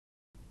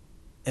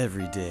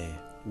Every day,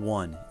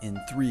 1 in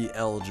 3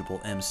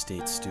 eligible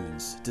M-State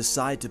students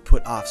decide to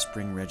put off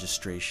spring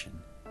registration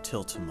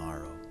till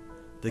tomorrow.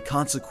 The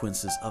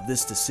consequences of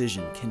this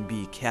decision can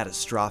be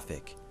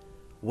catastrophic.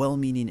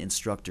 Well-meaning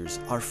instructors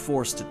are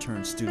forced to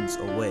turn students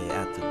away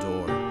at the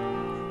door.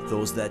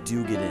 Those that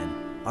do get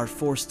in are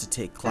forced to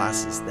take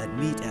classes that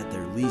meet at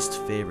their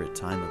least favorite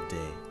time of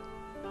day.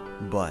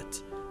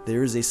 But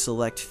there is a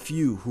select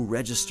few who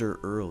register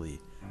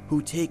early,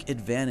 who take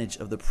advantage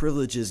of the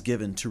privileges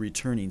given to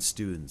returning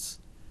students.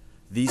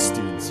 These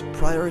students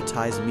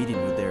prioritize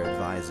meeting with their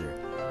advisor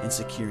and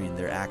securing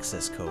their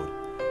access code.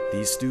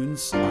 These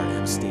students are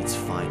M-State's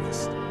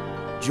finest.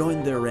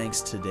 Join their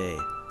ranks today.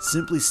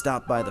 Simply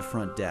stop by the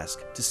front desk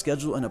to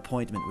schedule an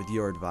appointment with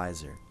your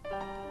advisor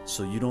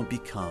so you don't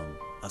become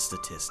a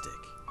statistic.